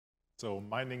So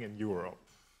mining in Europe.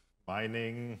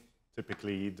 Mining,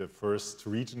 typically the first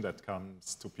region that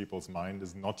comes to people's mind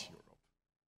is not Europe.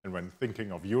 And when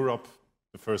thinking of Europe,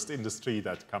 the first industry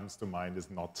that comes to mind is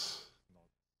not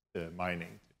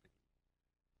mining.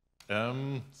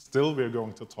 Still, we're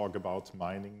going to talk about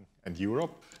mining and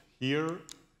Europe here,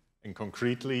 and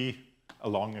concretely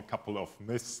along a couple of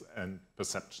myths and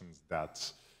perceptions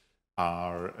that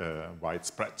are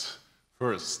widespread.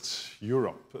 First,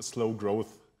 Europe, a slow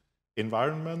growth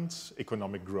environment,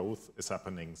 economic growth is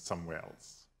happening somewhere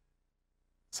else.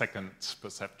 Second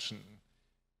perception,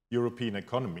 European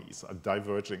economies are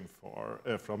diverging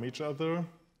from each other,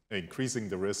 increasing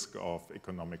the risk of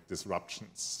economic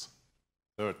disruptions.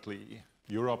 Thirdly,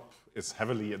 Europe is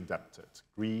heavily indebted.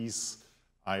 Greece,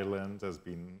 Ireland has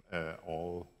been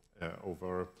all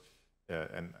over,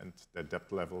 and their debt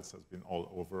levels has been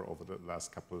all over the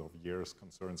last couple of years.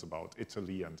 Concerns about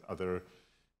Italy and other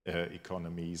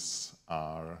economies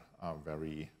are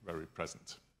very, very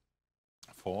present.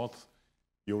 Fourth,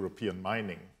 European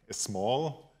mining is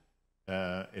small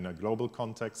in a global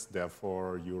context,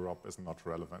 therefore Europe is not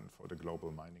relevant for the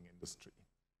global mining industry.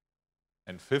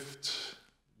 And fifth,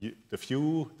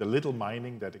 the little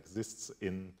mining that exists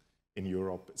in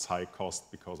Europe is high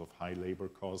cost because of high labor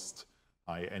cost,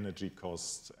 high energy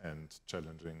cost, and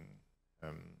challenging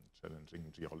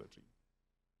geology.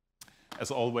 As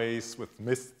always, with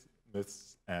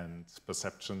myths and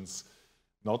perceptions,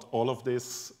 not all of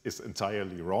this is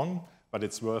entirely wrong, but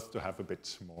it's worth to have a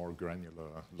bit more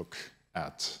granular look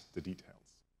at the details.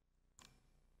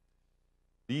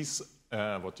 These,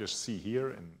 what you see here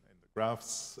in the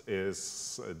graphs,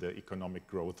 is the economic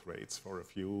growth rates for a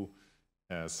few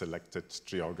selected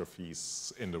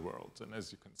geographies in the world. And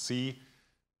as you can see,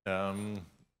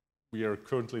 we are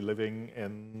currently living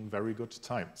in very good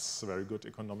times, very good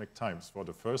economic times. For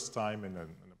the first time in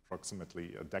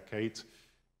approximately a decade,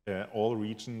 all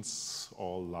regions,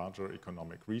 all larger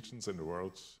economic regions in the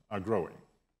world are growing.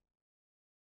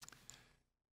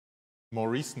 More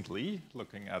recently,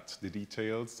 looking at the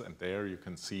details, and there you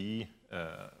can see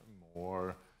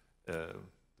more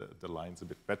the lines a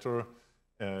bit better,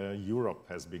 Europe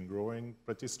has been growing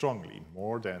pretty strongly,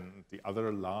 more than the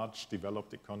other large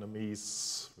developed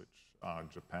economies, which are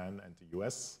Japan and the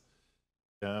US,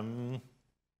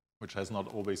 which has not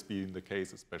always been the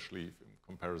case, especially in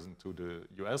comparison to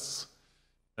the US.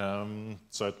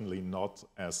 Certainly not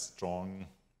as strong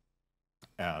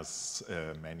as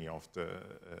many of the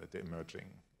emerging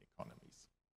economies.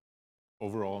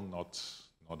 Overall, not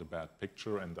a bad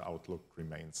picture, and the outlook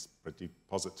remains pretty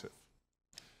positive.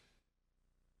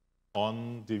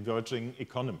 On diverging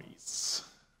economies,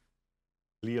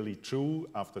 clearly true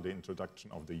after the introduction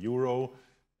of the euro,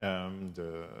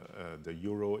 the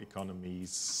euro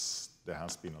economies, there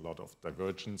has been a lot of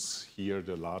divergence. Here,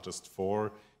 the largest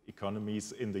four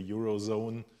economies in the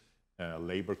eurozone,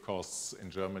 labor costs in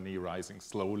Germany rising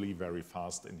slowly, very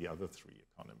fast in the other three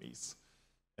economies.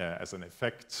 As an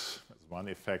effect, as one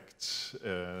effect,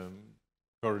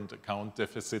 current account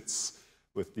deficits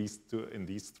with in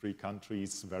these three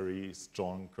countries, very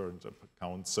strong current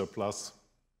account surplus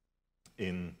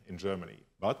in Germany.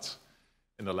 But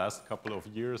in the last couple of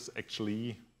years,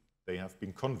 actually, they have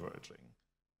been converging.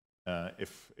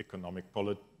 If economic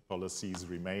policies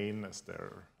remain as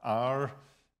there are,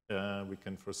 we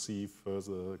can foresee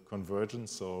further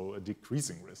convergence, so a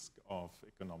decreasing risk of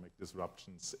economic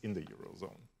disruptions in the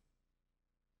eurozone.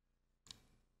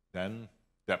 Then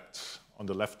debt on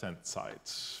the left-hand side.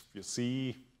 You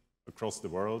see across the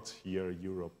world, here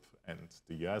Europe and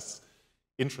the US,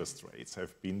 interest rates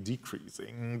have been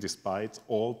decreasing despite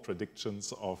all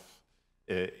predictions of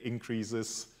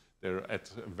increases. They're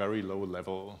at a very low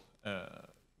level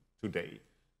today.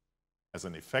 As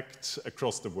an effect,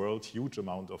 across the world, huge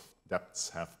amount of debts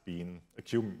have been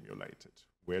accumulated.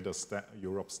 Where does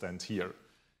Europe stand here?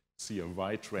 See a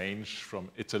wide range from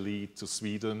Italy to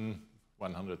Sweden,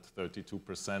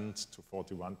 132% to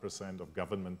 41% of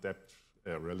government debt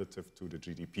relative to the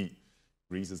GDP.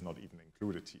 Greece is not even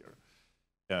included here.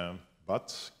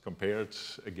 But compared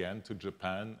again to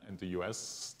Japan and the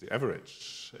US, the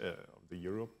average of the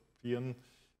European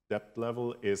debt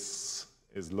level is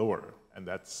lower. And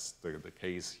that's the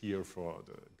case here for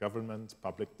the government,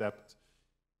 public debt.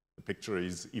 The picture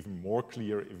is even more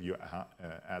clear if you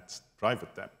add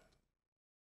private debt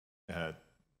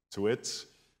to it.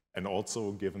 And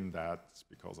also given that,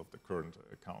 because of the current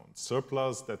account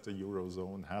surplus that the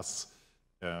Eurozone has,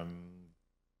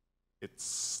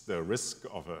 it's the risk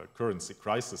of a currency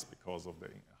crisis because of the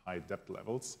high debt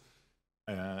levels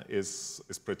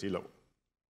is pretty low.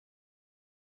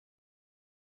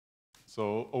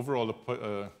 So overall,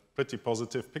 a pretty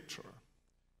positive picture.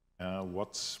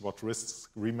 What risks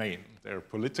remain? There are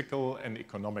political and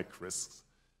economic risks.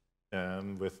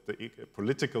 With the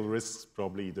political risks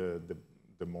probably the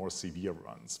more severe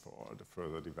ones for the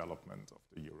further development of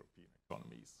the European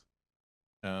economies.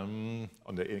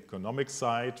 On the economic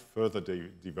side, further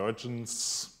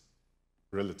divergence,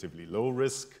 relatively low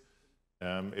risk.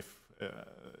 If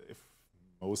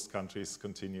most countries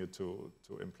continue to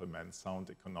implement sound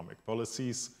economic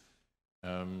policies,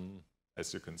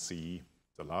 as you can see,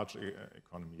 the large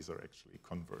economies are actually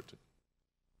converted.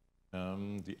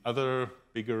 The other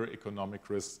bigger economic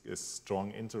risk is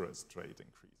strong interest rate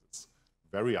increases.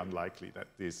 Very unlikely that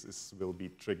this will be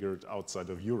triggered outside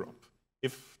of Europe.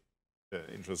 If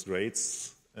interest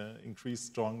rates increase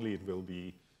strongly, it will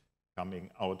be coming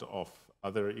out of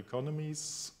other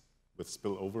economies with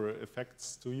spillover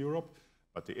effects to Europe.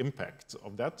 But the impact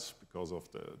of that, because of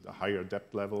the higher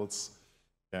debt levels,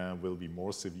 will be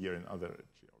more severe in other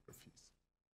geographies.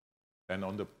 Then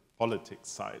on the politics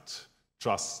side,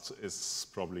 trust is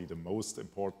probably the most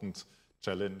important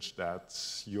challenge, that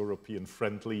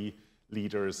European-friendly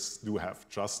leaders do have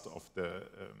trust of the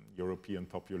European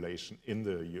population in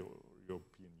the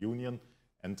European Union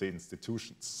and the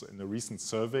institutions. In a recent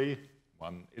survey,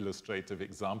 one illustrative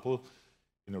example,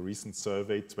 in a recent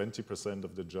survey, 20%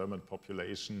 of the German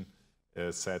population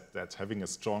said that having a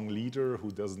strong leader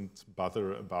who doesn't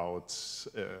bother about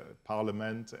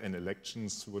parliament and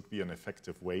elections would be an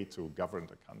effective way to govern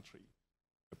the country.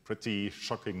 A pretty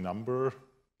shocking number,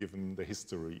 given the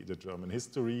history, the German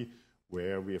history,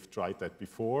 where we have tried that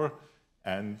before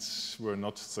and were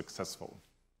not successful.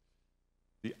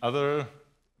 The other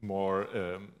more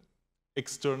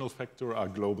external factor are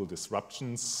global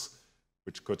disruptions,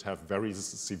 which could have very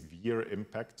severe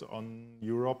impact on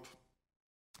Europe.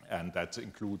 And that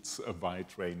includes a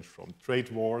wide range from trade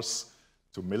wars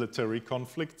to military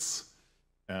conflicts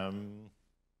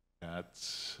that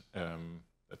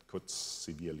could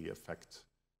severely affect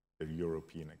the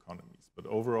European economies. But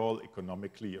overall,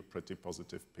 economically, a pretty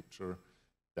positive picture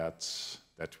that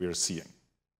we're seeing.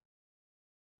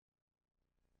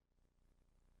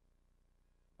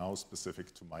 Now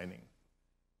specific to mining.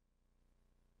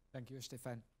 Thank you,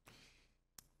 Stefan.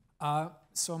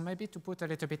 So maybe to put a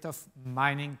little bit of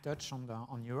mining touch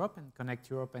on Europe and connect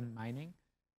Europe and mining.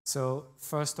 So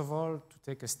first of all, to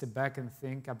take a step back and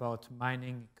think about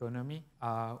mining economy,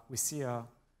 we see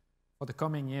for the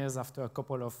coming years, after a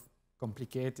couple of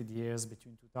complicated years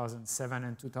between 2007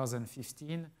 and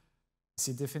 2015, we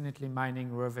see definitely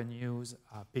mining revenues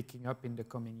picking up in the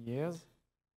coming years.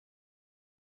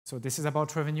 So this is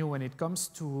about revenue. When it comes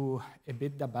to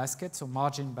EBITDA basket, so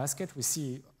margin basket, we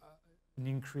see an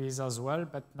increase as well,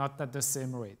 but not at the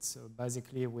same rate. So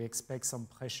basically, we expect some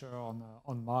pressure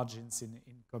on margins in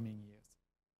coming years.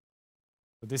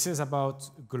 So this is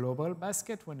about global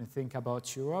basket. When you think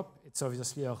about Europe, it's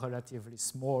obviously a relatively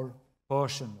small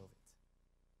portion of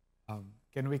it.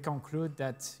 Can we conclude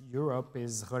that Europe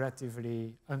is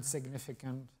relatively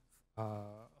insignificant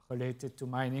related to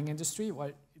mining industry?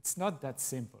 Well, it's not that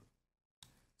simple.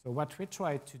 So what we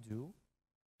try to do,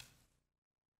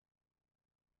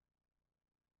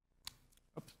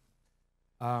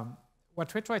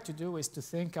 is to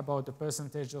think about the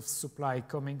percentage of supply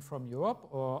coming from Europe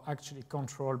or actually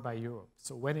controlled by Europe.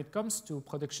 So when it comes to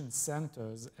production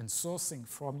centers and sourcing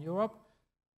from Europe,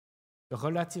 the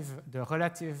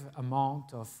relative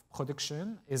amount of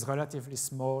production is relatively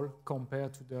small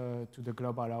compared to the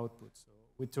global output. So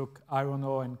we took iron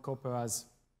ore and copper as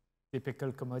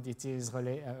typical commodities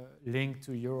linked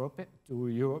to Europe,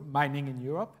 mining in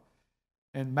Europe,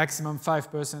 and maximum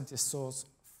 5% is sourced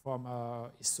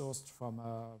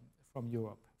from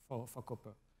Europe for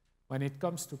copper. When it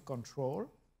comes to control,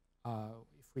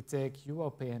 if we take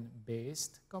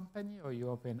European-based company or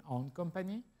European-owned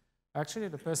company, actually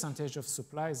the percentage of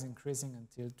supply is increasing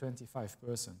until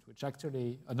 25%, which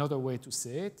actually, another way to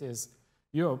say it is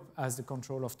Europe has the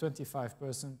control of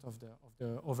 25% of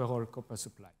the overall copper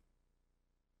supply.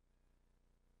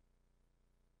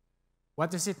 What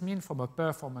does it mean from a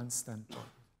performance standpoint?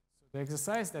 So the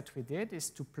exercise that we did is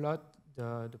to plot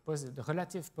the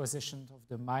relative position of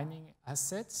the mining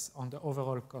assets on the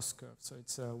overall cost curve. So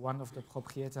it's one of the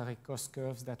proprietary cost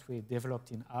curves that we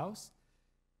developed in-house.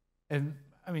 And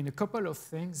I mean, a couple of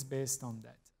things based on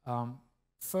that.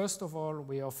 First of all,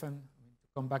 we often, to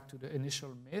come back to the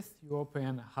initial myth,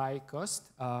 European high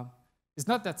cost is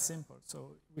not that simple.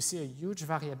 So we see a huge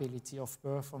variability of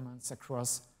performance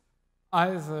across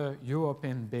either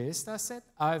European-based asset,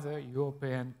 either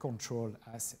European-controlled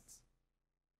assets.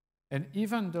 And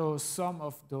even though some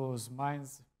of those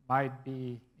mines might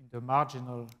be in the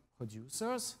marginal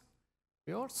producers,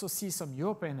 We also see some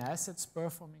European assets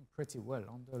performing pretty well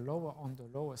on the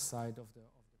lower side of the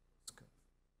cost curve.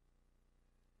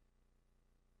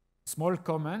 Small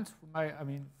comment, I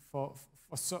mean, for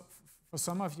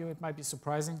some of you, it might be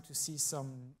surprising to see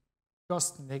some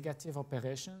cost-negative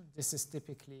operation. This is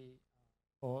typically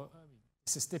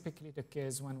the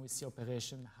case when we see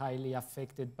operation highly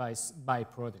affected by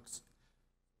byproducts.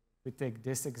 We take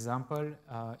this example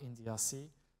in DRC.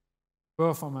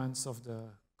 Performance of the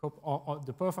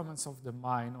performance of the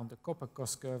mine on the copper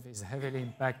cost curve is heavily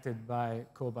impacted by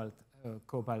cobalt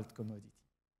commodity.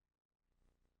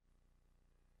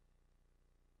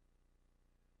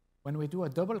 When we do a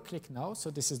double click now,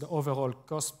 so this is the overall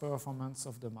cost performance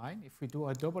of the mine. If we do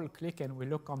a double click and we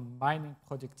look on mining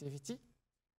productivity,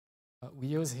 we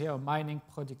use here a mining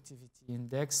productivity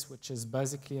index, which is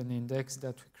basically an index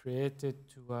that we created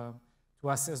to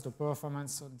assess the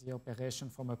performance of the operation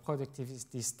from a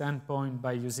productivity standpoint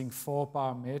by using 4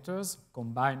 parameters,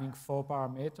 combining 4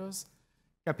 parameters: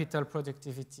 capital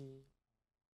productivity,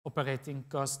 operating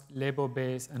cost, labor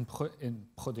base, and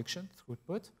production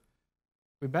throughput.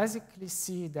 We basically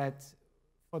see that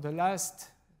for the last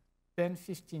 10,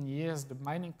 15 years, the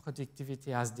mining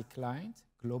productivity has declined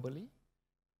globally,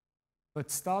 but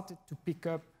started to pick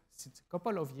up since a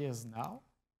couple of years now.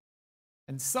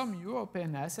 And some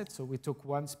European assets, so we took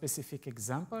one specific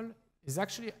example, is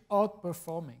actually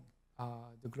outperforming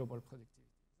the global productivity.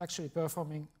 It's actually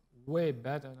performing way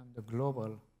better than the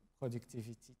global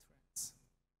productivity trends.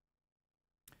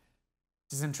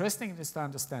 It's interesting just to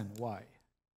understand why.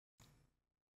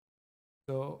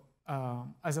 So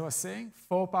as I was saying,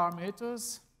 4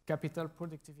 parameters, capital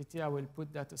productivity, I will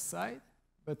put that aside,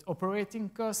 but operating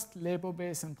cost, labor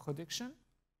base, and production.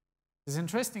 It's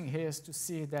interesting here is to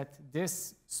see that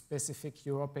this specific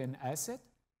European asset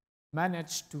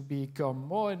managed to become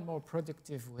more and more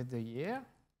productive with the year,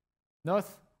 not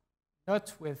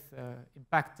with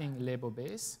impacting labor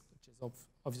base, which is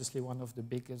obviously one of the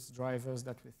biggest drivers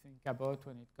that we think about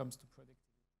when it comes to productivity,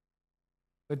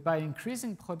 but by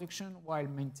increasing production while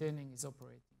maintaining its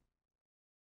operating.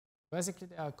 Basically,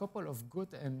 there are a couple of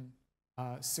good and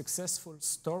successful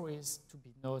stories to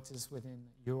be noticed within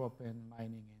European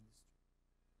mining industry.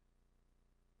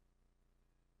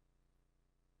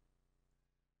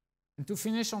 And to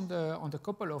finish on the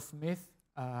couple of myths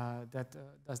that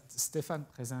Stefan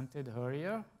presented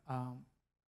earlier,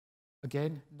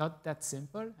 again, not that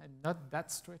simple and not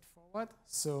that straightforward.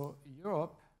 So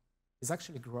Europe is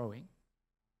actually growing,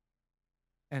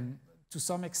 and to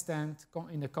some extent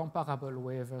in a comparable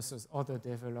way versus other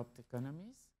developed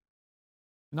economies.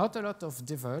 Not a lot of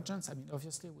divergence. I mean,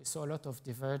 obviously, we saw a lot of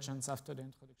divergence after the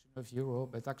introduction of euro,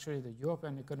 but actually the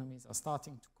European economies are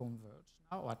starting to converge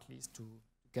now, or at least to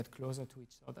get closer to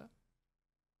each other.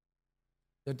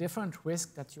 The different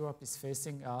risks that Europe is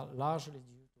facing are largely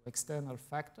due to external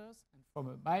factors, and from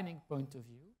a mining point of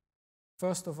view,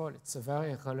 first of all, it's a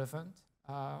very relevant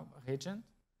region,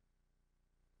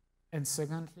 and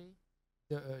secondly,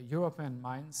 the European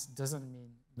mines doesn't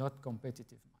mean not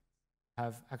competitive mines.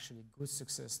 Have actually good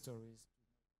success stories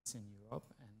in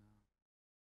Europe,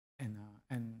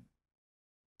 and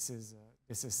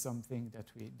this is something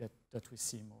that we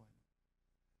see more.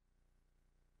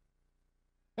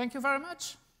 Thank you very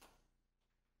much.